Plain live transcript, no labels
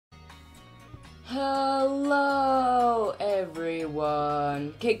Hello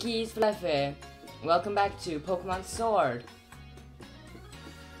everyone, Kiki's Fluffy. Welcome back to Pokemon Sword.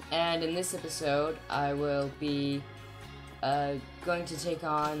 And in this episode, I will be going to take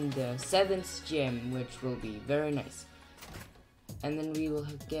on the 7th gym, which will be very nice. And then we will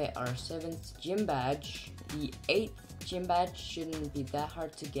get our 7th gym badge. The 8th gym badge shouldn't be that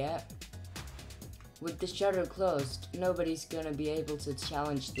hard to get. With the shutter closed, nobody's gonna be able to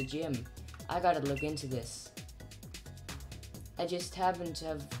challenge the gym. I gotta look into this. I just happen to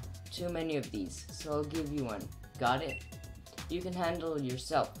have too many of these, so I'll give you one. Got it? You can handle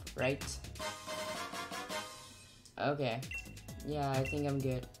yourself, right? Okay. Yeah, I think I'm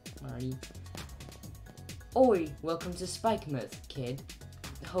good. Alrighty. Oi! Welcome to Spikemouth, kid.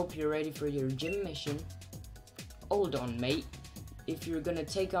 Hope you're ready for your gym mission. Hold on, mate. If you're gonna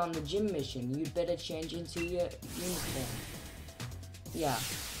take on the gym mission, you'd better change into your uniform. Yeah.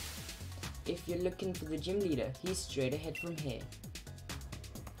 If you're looking for the gym leader, he's straight ahead from here.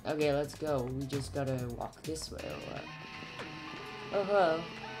 Okay, let's go. We just gotta walk this way or what? Oh, hello.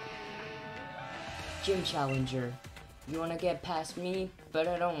 Gym challenger. You wanna get past me? But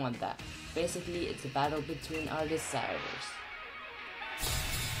I don't want that. Basically, it's a battle between our deciders.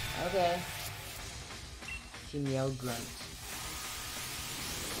 Okay. Team Yell Grunt.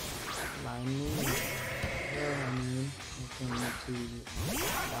 Line me.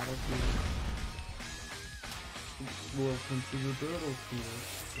 Welcome to the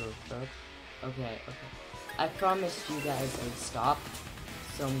battlefield. Okay. I promised you guys I'd stop,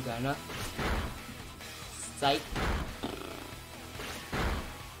 so I'm gonna. Psych.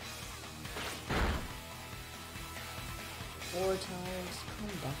 Four times,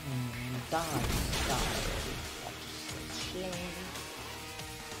 come down, die.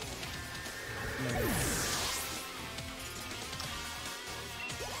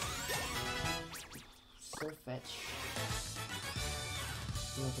 Surfetch.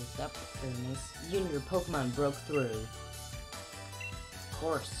 Levels up, very nice. You and your Pokemon broke through. Of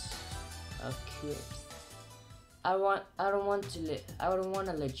course. Of course. I don't want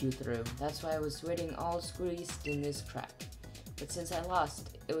to let you through. That's why I was waiting all squeezed in this crack. But since I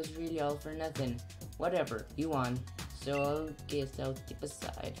lost, it was really all for nothing. Whatever, you won. So I guess I'll keep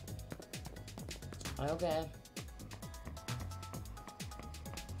aside. Okay.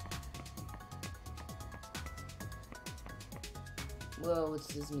 Whoa, what's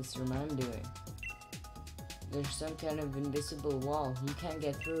this Mr. Mime doing? There's some kind of invisible wall. You can't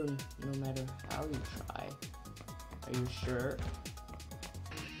get through no matter how you try. Are you sure?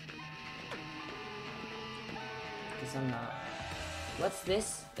 Because I'm not. What's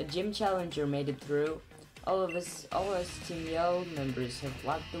this? A gym challenger made it through. All us Team Yell members have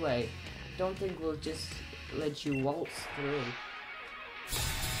blocked the way. Don't think we'll just let you waltz through.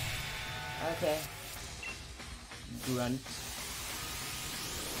 Okay. Grunt.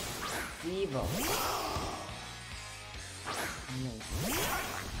 Evil. Nice.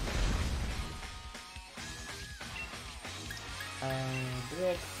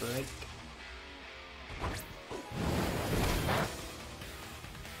 Brick.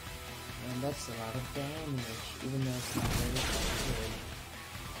 And that's a lot of damage, even though it's not very effective.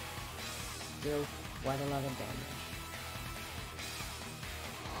 Still quite a lot of damage.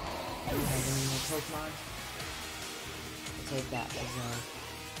 Do you have any more Pokemon? I'll take that as a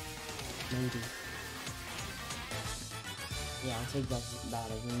maybe. Yeah, I'll take that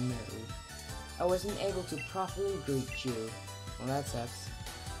as a no. I wasn't able to properly greet you. Well, that sucks.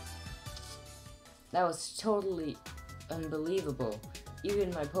 That was totally unbelievable.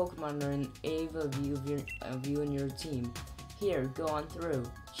 Even my Pokemon are in of you and your team. Here, go on through.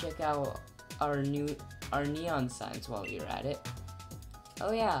 Check out our neon signs while you're at it.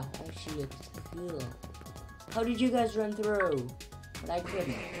 Oh yeah, actually looks cool. How did you guys run through? But I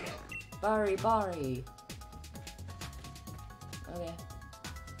couldn't. Bari. Okay.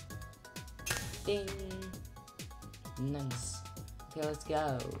 Ding. Nice. Okay, let's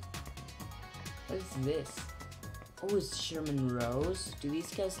go. What is this? Oh, it's Sherman Rose. Do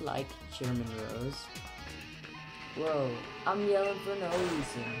these guys like Sherman Rose? Whoa, I'm yelling for no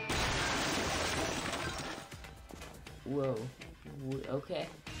reason. Whoa. Okay.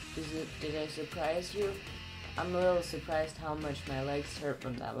 Did I surprise you? I'm a little surprised how much my legs hurt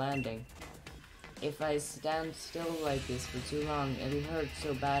from that landing. If I stand still like this for too long, it'll hurt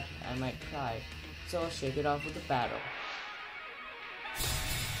so bad I might cry. So I'll shake it off with a battle.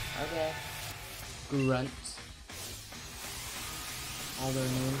 Okay. Grunt. All their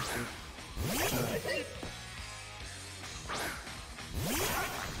names are Grunt.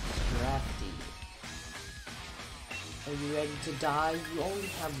 Crafty. Are you ready to die? You only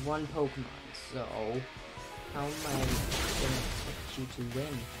have one Pokemon, so how am I gonna expect you to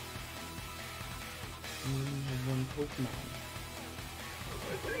win? You only have one Pokemon.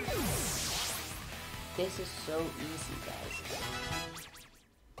 This is so easy, guys.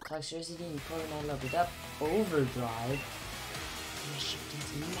 Toxicity and Pokémon leveled up. Overdrive. You're shipped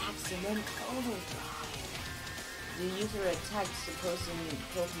into maximum overdrive. The user attacks opposing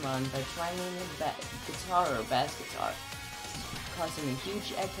Pokemon by twanging a guitar or bass guitar, causing a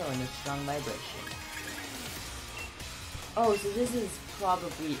huge echo and a strong vibration. Oh, so this is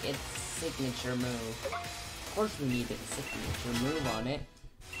probably its signature move. Of course we needed a signature move on it.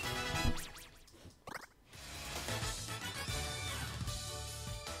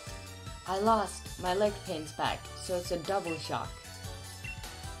 I lost. My leg pain's back, so it's a double shock.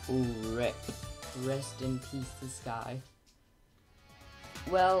 Ooh, rip. Rest in peace, this guy.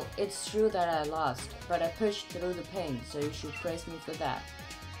 Well, it's true that I lost, but I pushed through the pain, so you should praise me for that.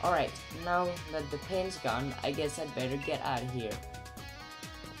 Alright, now that the pain's gone, I guess I'd better get out of here.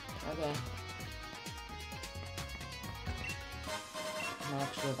 Okay.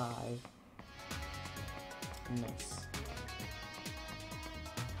 Match revive. Nice.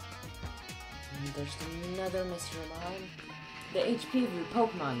 And there's another mystery mine. The HP of your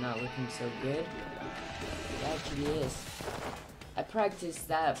Pokemon not looking so good. It actually is. I practiced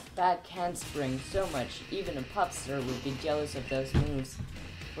that back handspring so much, even a popstar would be jealous of those moves.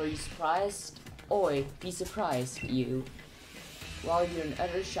 Were you surprised? Oi, be surprised, you. While you're in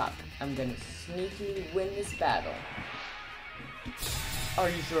utter shock, I'm gonna sneakily win this battle. Are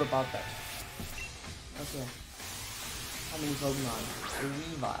you sure about that? Okay. How many Pokemon? A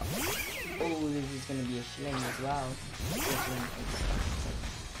Weavile. Oh, this is gonna be a Schling as well. It's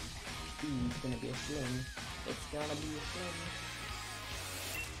gonna be a Schling. It's gonna be a Schling.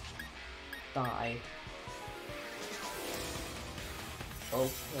 Die.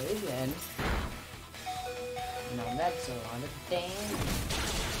 Okay then. Now that's a lot of damage.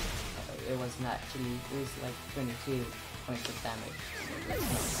 It wasn't actually, it was like 22 points of damage. That's not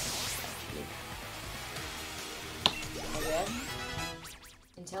much, actually. Okay.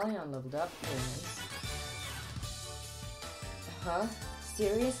 Inteleon leveled up. Very nice. Huh?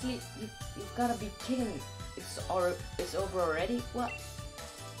 Seriously? You've gotta be kidding. It's over already? What?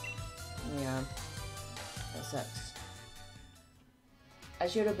 Yeah. That sucks. I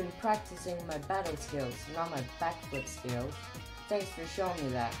should have been practicing my battle skills, not my backflip skills. Thanks for showing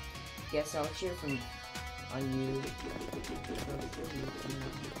me that. Guess I'll cheer on you.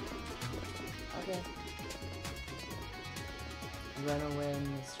 Okay. Run away,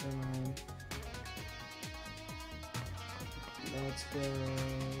 Mr. Mime. Let's go.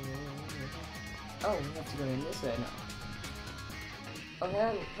 Oh, we have to go in this way now. Oh,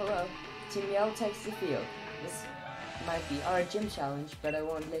 hello. Team Yell takes the field. This might be our gym challenge, but I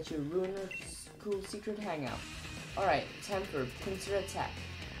won't let you ruin our cool secret hangout. Alright, time for pincer attack.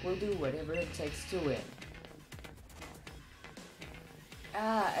 We'll do whatever it takes to win.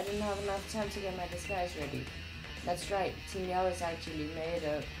 Ah, I didn't have enough time to get my disguise ready. That's right, Team Yell is actually made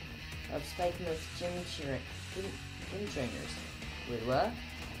of Spike Myth gym trainers. Wait, what?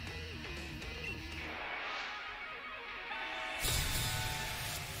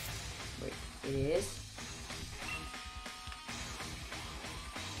 Wait, it is?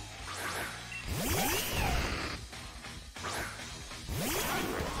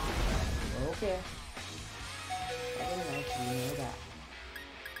 Okay. I didn't actually know that.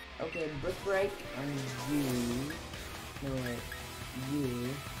 Okay, Brick Break on you. No, wait. You.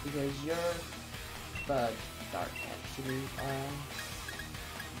 Because you're Bug Dark, actually.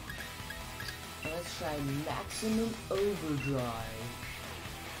 Let's try Maximum Overdrive.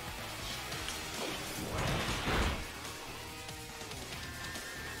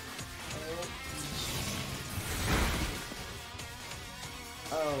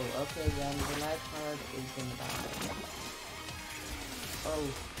 Oh, okay then, the life card is gonna die. Oh,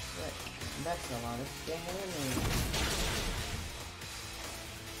 shit. That's a lot of damage.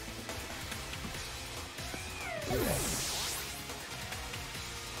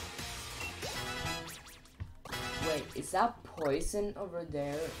 Wait, is that poison over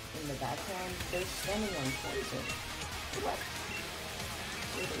there in the background? They're standing on poison. What?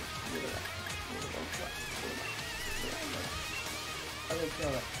 Okay,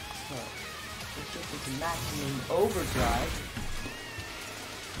 kill it. This ship is maximum overdrive.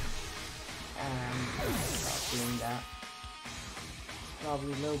 Stop doing that. It's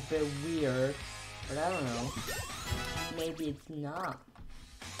probably a little bit weird, but I don't know. Maybe it's not.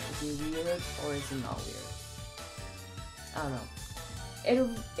 Is it weird or is it not weird? I don't know.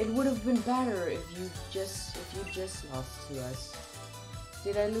 It would have been better if you just lost to us.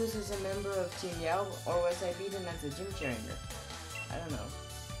 Did I lose as a member of Team Yao, or was I beaten as a gym trainer? I don't know.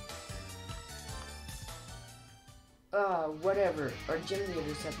 Whatever. Our gym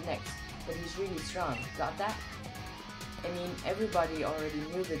leader's up next, but he's really strong. Got that? I mean, everybody already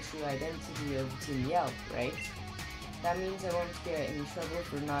knew the true identity of Team Yao, right? That means I won't get in trouble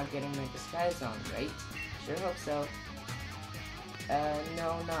for not getting my disguise on, right? Sure hope so.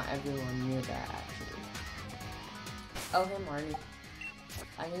 No, not everyone knew that, actually. Oh, hey, Marty.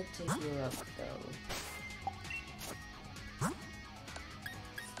 I need to heal up, though.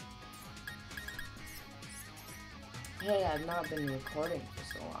 Hey, I've not been recording for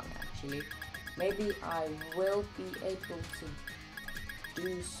so long, actually. Maybe I will be able to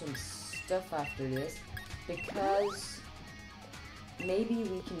do some stuff after this, because maybe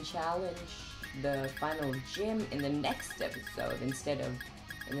we can challenge the final gym in the next episode instead of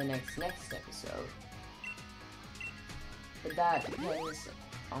in the next episode. But that depends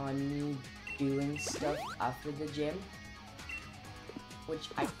on me doing stuff after the gym, which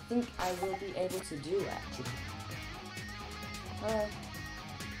I think I will be able to do, actually.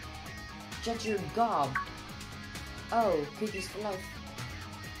 Shut your gob. Oh, cookies for life.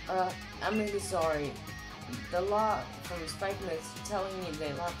 I'm really sorry. The law from Spikemuth is telling me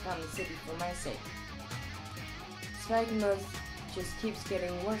they locked down the city for my sake. Spikemuth just keeps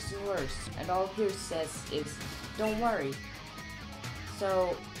getting worse and worse, and all Pierce says is, don't worry.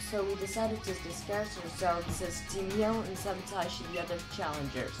 So we decided to disguise ourselves as Team Yao and sabotage the other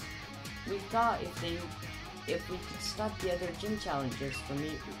challengers. We thought if we could stop the other gym challengers from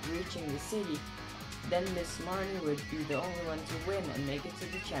reaching the city, then Miss Marnie would be the only one to win and make it to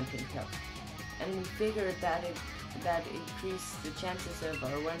the Champion Cup. And we figured that increased the chances of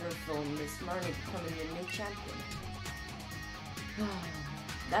our wonderful Miss Marnie becoming the new champion.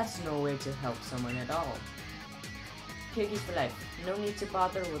 That's no way to help someone at all. Piggies for life. No need to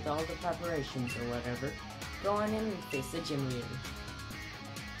bother with all the preparations or whatever. Go on in and face the gym leader.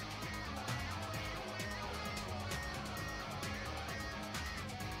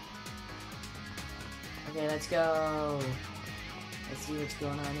 Okay, let's go. Let's see what's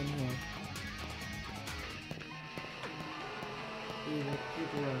going on in here.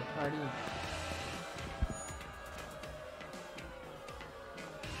 People are partying.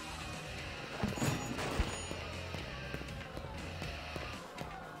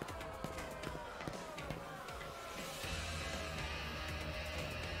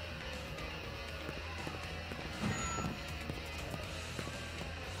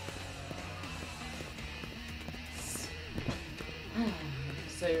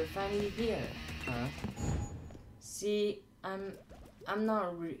 So you're finally here, huh? See, I'm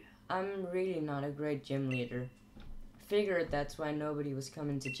really not a great gym leader. Figured that's why nobody was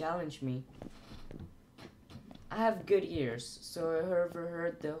coming to challenge me. I have good ears, so I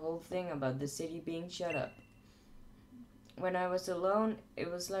overheard the whole thing about the city being shut up. When I was alone,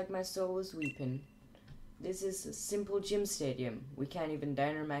 it was like my soul was weeping. This is a simple gym stadium. We can't even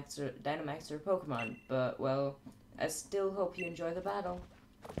Dynamax our Pokémon, but well, I still hope you enjoy the battle.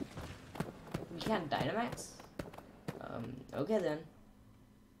 We can't Dynamax? Okay then.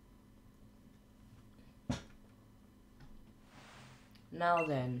 Now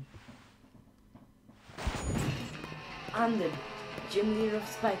then. I'm the gym leader of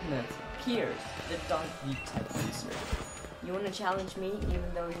Spikemuth, Pierce, the donkey type user. You wanna challenge me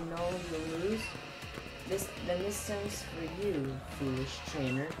even though you know you'll lose? This sounds for you, foolish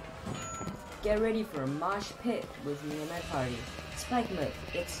trainer. Get ready for a mosh pit with me and my party. Spikemuth,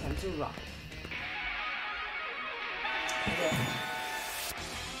 it's time to rock. Okay.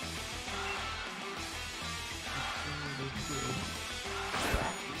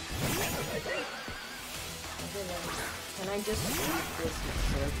 Can I just beat this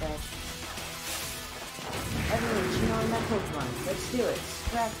sword dash? Everyone, tune on my Pokemon. Let's do it.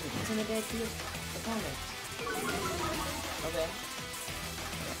 Scratch it. Intimidate the opponent. Okay.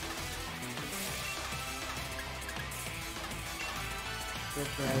 Good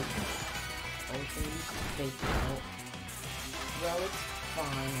break. Opens. Fake out. Well, it's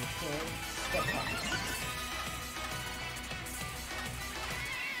fine. Okay. Step up.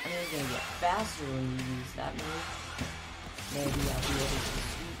 I'm just gonna get faster when you use that move. Maybe I'll be able to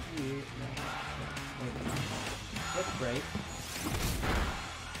sweep you. No, maybe not. Brick break.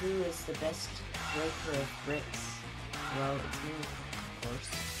 Who is the best breaker of bricks? Well, it's me, of course.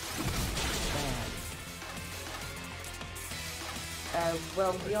 Bad.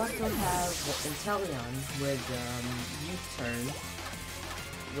 Well, we also have Inteleon with U-turn,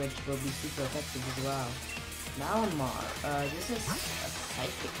 which will be super effective as well. Malamar. This is a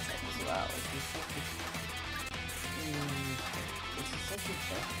psychic type as well. It's a psychic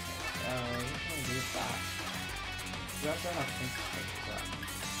type. We can do that. We also have some type as well.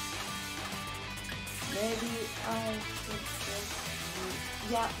 Maybe I should just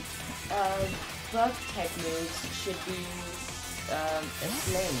yeah. Bug type moves should be a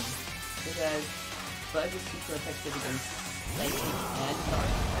sling because bug is super effective against psychic and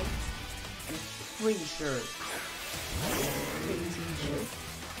dark types. I'm pretty sure.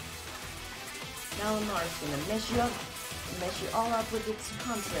 Now Lamar's gonna mess you all up with its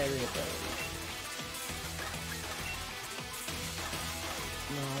contrary ability.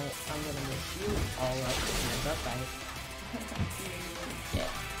 No, I'm gonna mess you all up with my fight.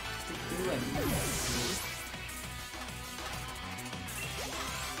 Yeah, to do anything.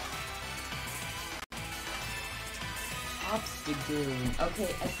 Obstagoon.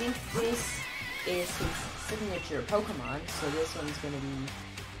 Okay, I think this is his signature Pokemon, so this one's gonna be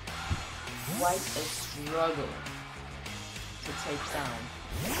quite a struggle to take down.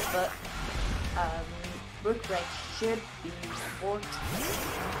 But Brook Break should be 4 times.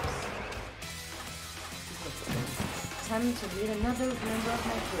 Time to meet another member of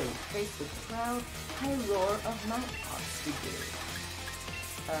my group. Face the proud high roar of my Obstagoon.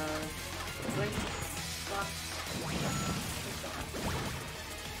 Great shot.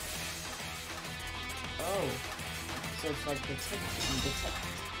 Oh, so it's like detect.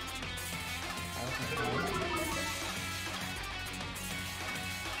 Okay.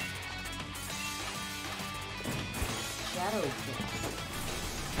 Shadow Kick.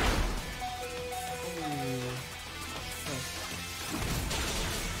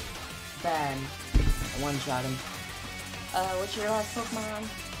 Bad. I one-shot him. What's your last Pokemon?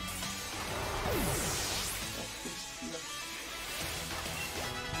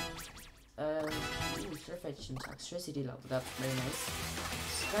 Surf Edge and Toxtricity leveled up. Very nice.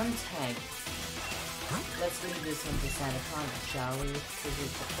 Skuntank. Let's leave this one to Sandaconda, shall we? Because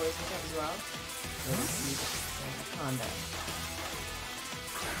it's a poison type as well. Let's leave it to Sandaconda.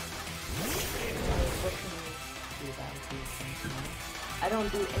 What can we do about it? I don't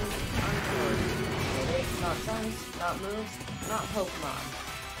do anything untoward. It's not songs, not moves, not Pokemon.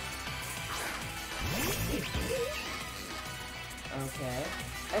 Okay.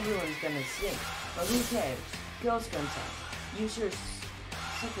 Everyone's gonna sing, but who cares? Girls Skuntank. Use your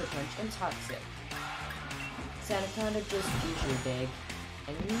Sucker Punch and Toxic. Sandaconda just use your dig.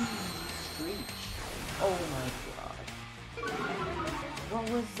 And you Screech. Oh my god. What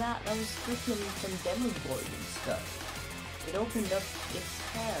was that? That was freaking some Demogorgon stuff. It opened up its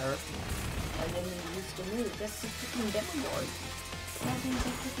hair, and then you used to move. That's a freaking Demogorgon. That thing's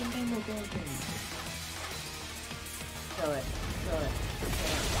a freaking Demogorgon. Kill it. Kill it.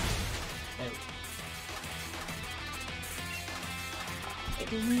 No. It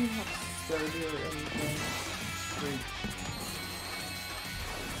doesn't even have sturdy or anything. Screech.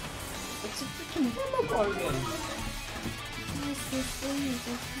 It's a freaking Demogorgon! Yes, this is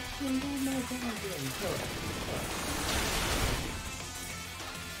a freaking Demogorgon. Kill it.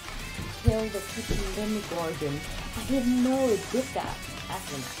 Kill the freaking Demogorgon. I didn't know it did that.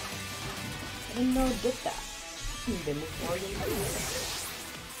 Aftermath. I didn't know it did that.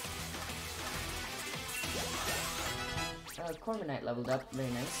 Corviknight leveled up,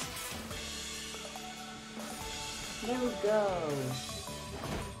 very nice. There we go.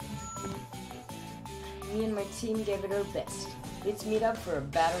 Me and my team gave it our best. Let's meet up for a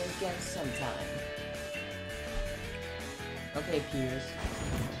battle again sometime. Okay, Piers.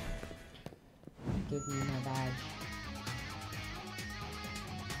 Give me my badge.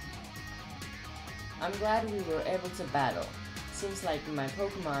 I'm glad we were able to battle. Seems like my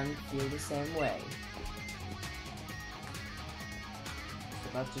Pokemon feel the same way. It's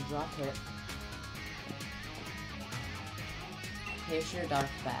about to drop hit. Here's your dark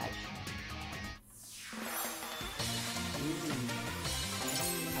badge.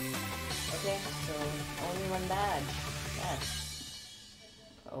 Okay, so only one badge. Yes.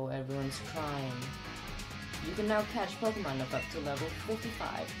 Oh, everyone's crying. You can now catch Pokemon up to level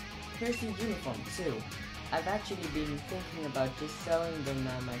 55. Here's the uniform too. I've actually been thinking about just selling them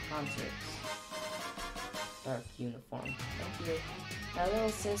at my concerts. Dark uniform. Thank you. My little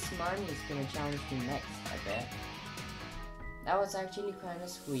sis Marnie's gonna challenge me next, I bet. That was actually kinda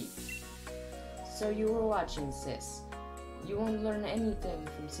sweet. So you were watching, sis. You won't learn anything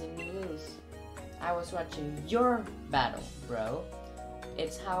from seeing me lose. I was watching your battle, bro.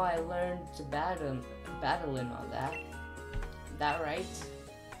 It's how I learned to battle and all that. That right?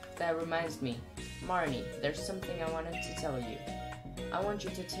 That reminds me, Marnie, there's something I wanted to tell you. I want you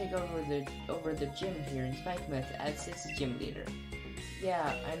to take over the gym here in Spikemouth as its gym leader.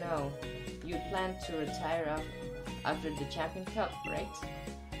 Yeah, I know. You plan to retire after the Champion Cup, right?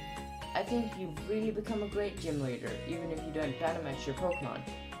 I think you've really become a great gym leader, even if you don't Dynamax your Pokemon.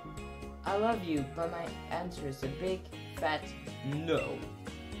 I love you, but my answer is a big, fat no.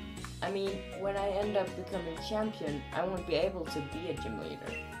 I mean, when I end up becoming champion, I won't be able to be a gym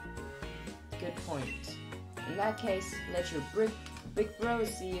leader. Good point. In that case, let your big bro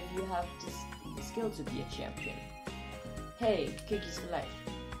see if you have the skill to be a champion. Hey, Cookies for Life.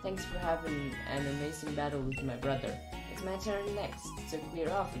 Thanks for having an amazing battle with my brother. It's my turn next, so clear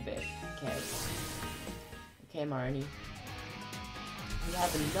off a bit, okay? Okay, Marnie. We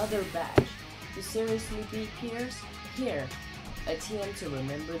have another badge. To seriously beat Piers? Here, a TM to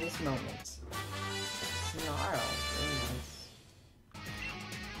remember this moment. Snarl, very nice.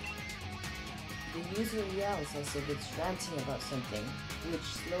 The user yells as if it's ranting about something,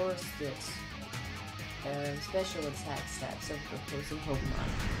 which lowers its special attack stats of opposing Pokemon.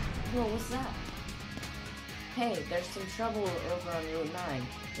 What was that? Hey, there's some trouble over on Route 9.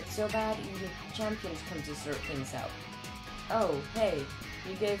 It's so bad even champions come to sort things out. Oh, hey,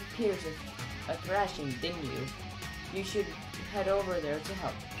 you gave Piers a thrashing, didn't you? You should head over there to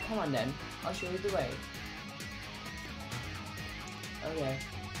help. Come on then, I'll show you the way. Okay.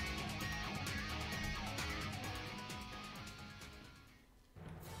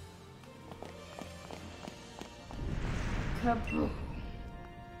 Kaboom!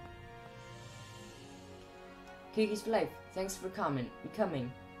 Cookies for Life, thanks for coming.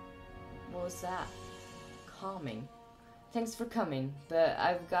 What was that? Calming. Thanks for coming, but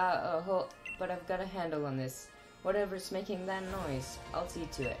I've got a handle on this. Whatever's making that noise, I'll see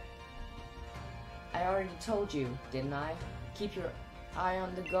to it. I already told you, didn't I? Keep your eye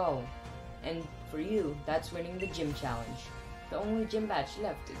on the goal. And for you, that's winning the gym challenge. The only gym badge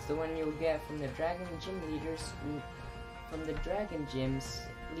left is the one you'll get from the Dragon Gym's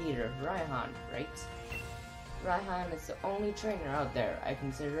leader, Raihan, right? Raihan is the only trainer out there I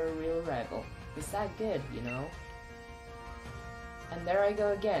consider a real rival. He's that good, you know? And there I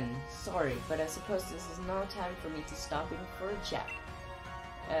go again. Sorry, but I suppose this is no time for me to stop in for a chat.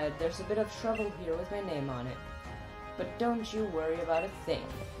 There's a bit of trouble here with my name on it. But don't you worry about a thing.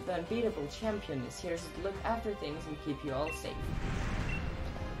 The unbeatable champion is here to look after things and keep you all safe.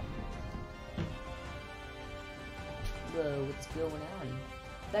 Whoa, what's going on?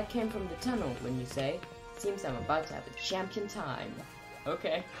 That came from the tunnel, when you say. Seems I'm about to have a champion time.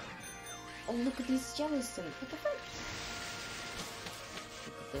 Okay. Oh, look at these Jellicent. What the frick?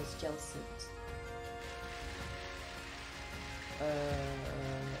 Look at those Jellicent. Okay,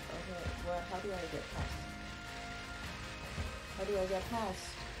 well, how do I get past? How do I get past?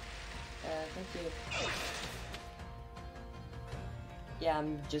 Thank you. Yeah,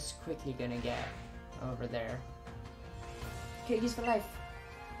 I'm just quickly gonna get over there. Cookies for Life.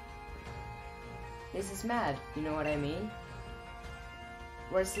 This is mad, you know what I mean?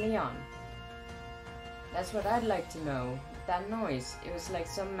 Where's Leon? That's what I'd like to know. That noise, it was like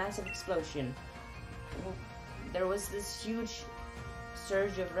some massive explosion. There was this huge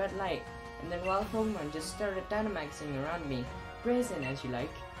surge of red light, and then wild Pokemon just started Dynamaxing around me. Brazen, as you like.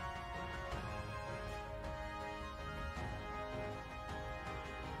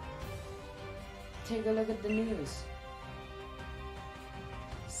 Take a look at the news.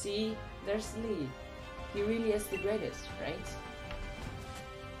 See, there's Lee. He really is the greatest, right?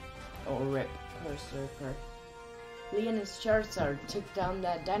 Oh, rip, Berserker. Lee and his Charizard took down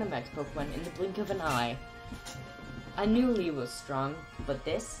that Dynamax Pokemon in the blink of an eye. I knew Lee was strong, but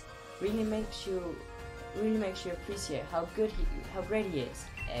this really makes you appreciate how great he is,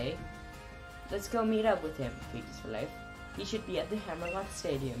 eh? Let's go meet up with him, Cookies for Life. He should be at the Hammerlock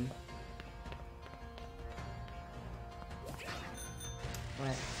Stadium. Right.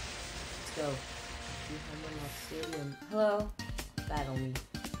 Let's go. The Hammerlock Stadium. Hello. Battle me.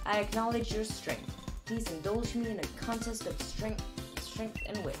 I acknowledge your strength. Please indulge me in a contest of strength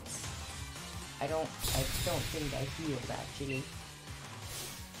and wits. I don't think I healed actually.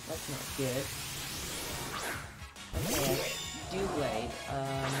 That's not good. Okay, Doublade.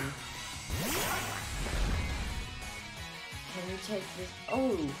 Can you take this?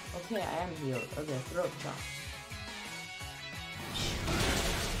 Oh, okay, I am healed. Okay, Throat Chop.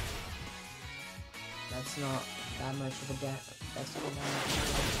 That's not that much of a damage. That's not that much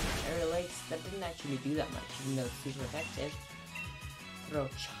damage. Air Relates, that didn't actually do that much, even though it's super effective.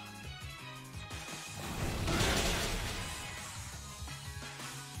 Throat Chop.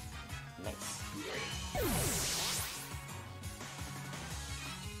 Nice.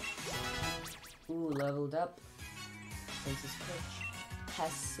 Ooh, leveled up. Princess Perch.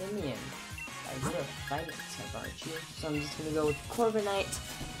 Passimian. You're a fighting type, aren't you? So I'm just gonna go with Corviknight.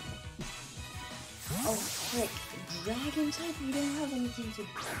 Oh frick, Dragon type? We don't have anything to. We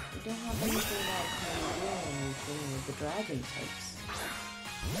don't have anything that can do anything with the Dragon types.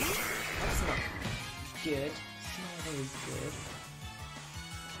 That's not good. It's not very good.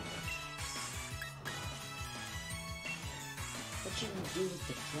 What should we do with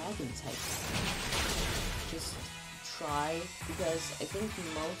the Dragon types? Just try, because I think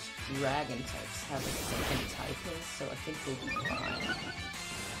most Dragon types have a second typing, so I think we'll be fine.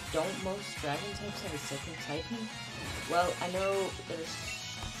 Don't most Dragon types have a second typing? Well, I know there's...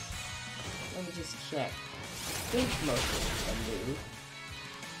 Let me just check. I think most of them do.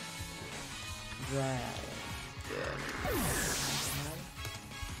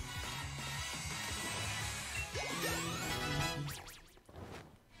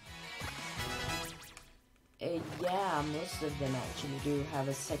 Yeah, most of them actually do have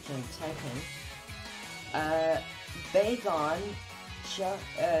a second typing. Bagon,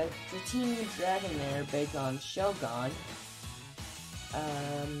 Dratini, Dragonair, Bagon, Shogun.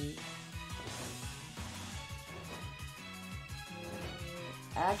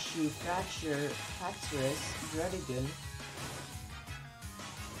 Akshu, Fracture, Haxorus, Dredigan.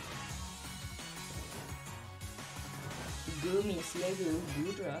 Gumi, Slegu,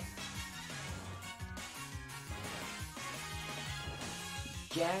 Gudra.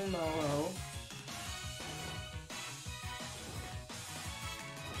 Jangmo-o.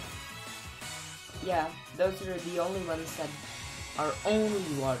 Yeah, those are the only ones that are only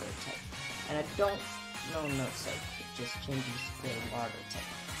water type. And I don't... No, sorry. It just changes the water type.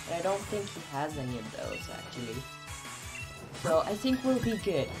 And I don't think he has any of those, actually. So I think we'll be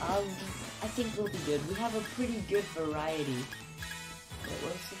good. I think we'll be good. We have a pretty good variety. What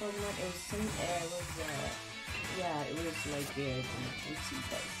was the Pokemon? It was some... yeah, it was like a based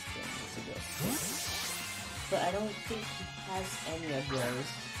thing. But I don't think he has any of those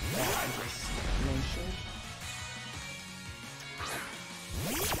that I just mentioned.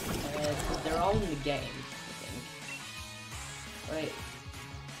 But they're all in the game, I think. Wait,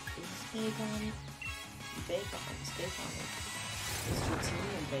 is Bagon? Is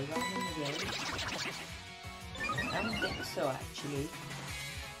Dratini and Bagon in the game? I don't think so, actually.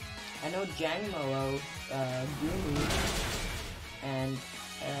 I know Jangmo-o, Gumi, and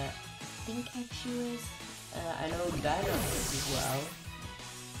I think Akshu is. I know Dino is as well.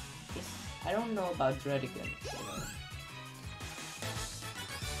 I don't know about Dredigan.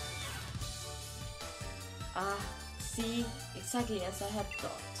 See, exactly as I had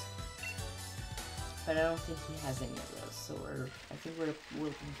thought. But I don't think he has any of those, so I think we'll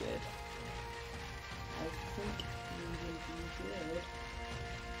be good. I think we will be good.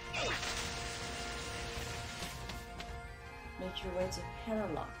 Make your way to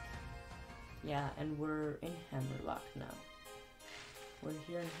Hammerlock. Yeah, and we're in Hammerlock now. We're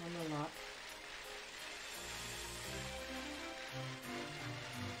here in Hammerlock.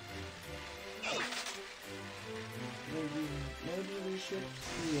 Maybe we should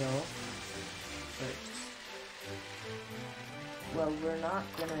heal first. Well, we're not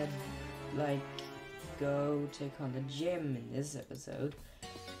gonna, like, go take on the gym in this episode.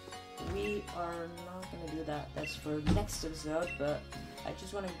 We are not gonna do that. That's for next episode, but I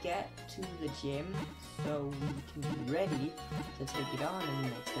just want to get to the gym so we can be ready to take it on in the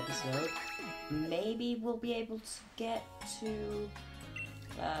next episode. Maybe we'll be able to get to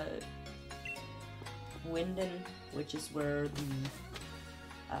Winden, which is where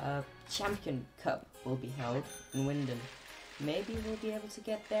the Champion Cup will be held in Winden. Maybe we'll be able to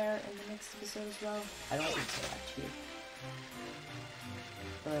get there in the next episode as well. I don't think so, actually.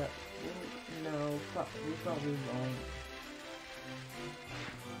 But no, we probably won't.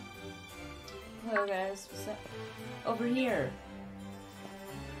 Hello guys, what's up? Over here!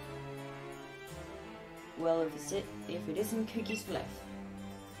 Well, if it isn't Cookie's Fluff.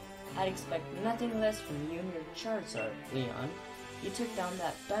 I'd expect nothing less from you and your Charizard, Leon. You took down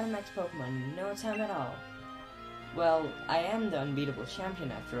that Dynamax Pokemon in no time at all. Well, I am the unbeatable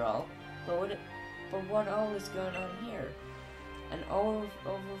champion after all, but what all is going on here? An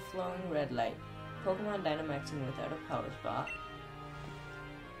overflowing red light. Pokemon Dynamaxing without a power spot.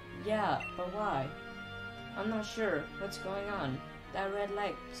 Yeah, but why? I'm not sure what's going on. That red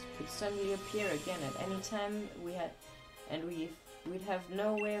light could suddenly appear again at any time we'd have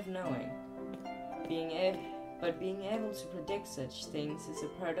no way of knowing. Being able to predict such things is a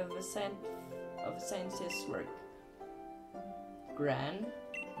part of a scientist's work. Gran?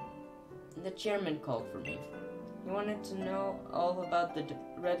 The chairman called for me. He wanted to know all about the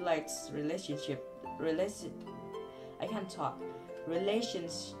red light's I can't talk.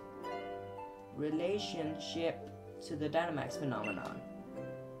 relationship to the Dynamax phenomenon.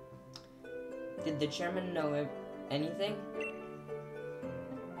 Did the chairman know anything?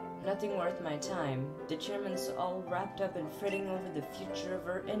 Nothing worth my time. The chairman's all wrapped up in fretting over the future of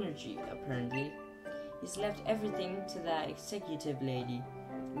our energy, apparently. He's left everything to that executive lady.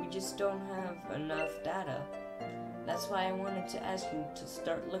 We just don't have enough data. That's why I wanted to ask you to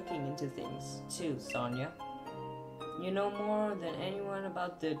start looking into things, too, Sonia. You know more than anyone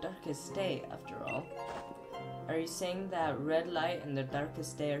about the darkest day, after all. Are you saying that red light and the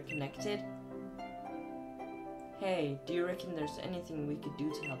darkest day are connected? Hey, do you reckon there's anything we could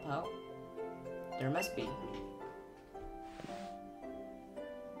do to help out? There must be.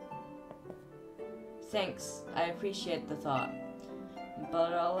 Thanks, I appreciate the thought.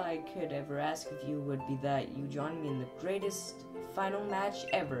 But all I could ever ask of you would be that you join me in the greatest final match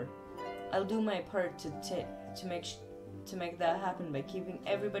ever. I'll do my part to make that happen by keeping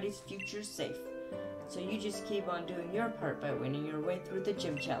everybody's future safe. So you just keep on doing your part by winning your way through the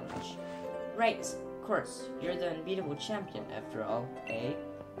gym challenge. Right, of course, you're the unbeatable champion after all, eh?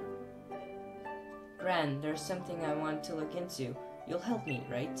 Gran, there's something I want to look into. You'll help me,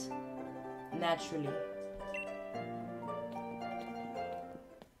 right? Naturally.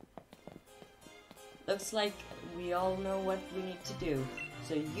 Looks like we all know what we need to do.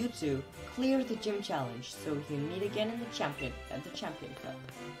 So you two, clear the gym challenge so we can meet again in the Champion Cup.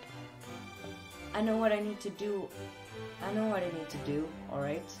 I know what I need to do,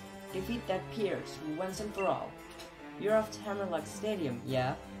 alright? Defeat that Pierce once and for all. You're off to Hammerlock Stadium,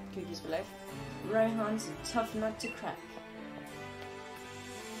 yeah? Cookies for life? Raihan's a tough nut to crack.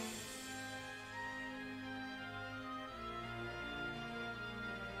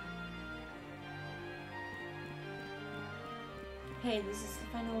 Hey, this is the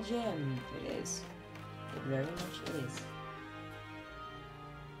final gym. It is. It very much is.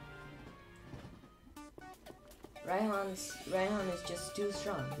 Raihan is just too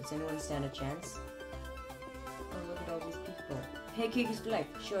strong. Does anyone stand a chance? Oh, look at all these people. Hey, Cookies for life,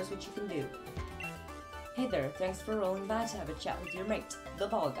 show us what you can do. Hey there, thanks for rolling by to have a chat with your mate, the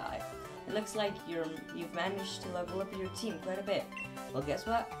ball guy. It looks like you've managed to level up your team quite a bit. Well, guess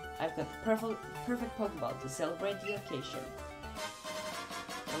what? I've got the perfect Pokeball to celebrate the occasion.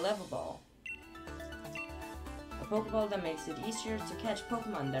 A level ball. A Pokeball that makes it easier to catch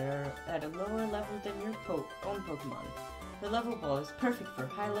Pokemon that are at a lower level than your own Pokemon. The level ball is perfect for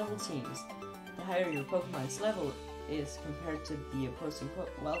high-level teams. The higher your Pokemon's level is compared to the opposing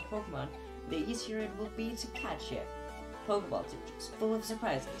wild Pokemon, the easier it will be to catch it. Pokeballs are just full of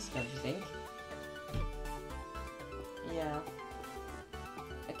surprises, don't you think? Yeah.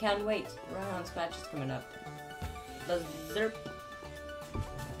 I can't wait. Raihan's match is coming up. The Zerp.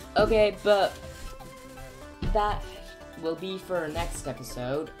 Okay, but that will be for our next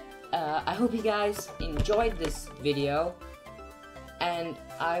episode. I hope you guys enjoyed this video, and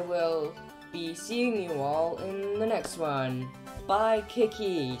I will be seeing you all in the next one. Bye,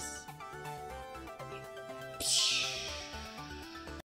 Kickies. Psh.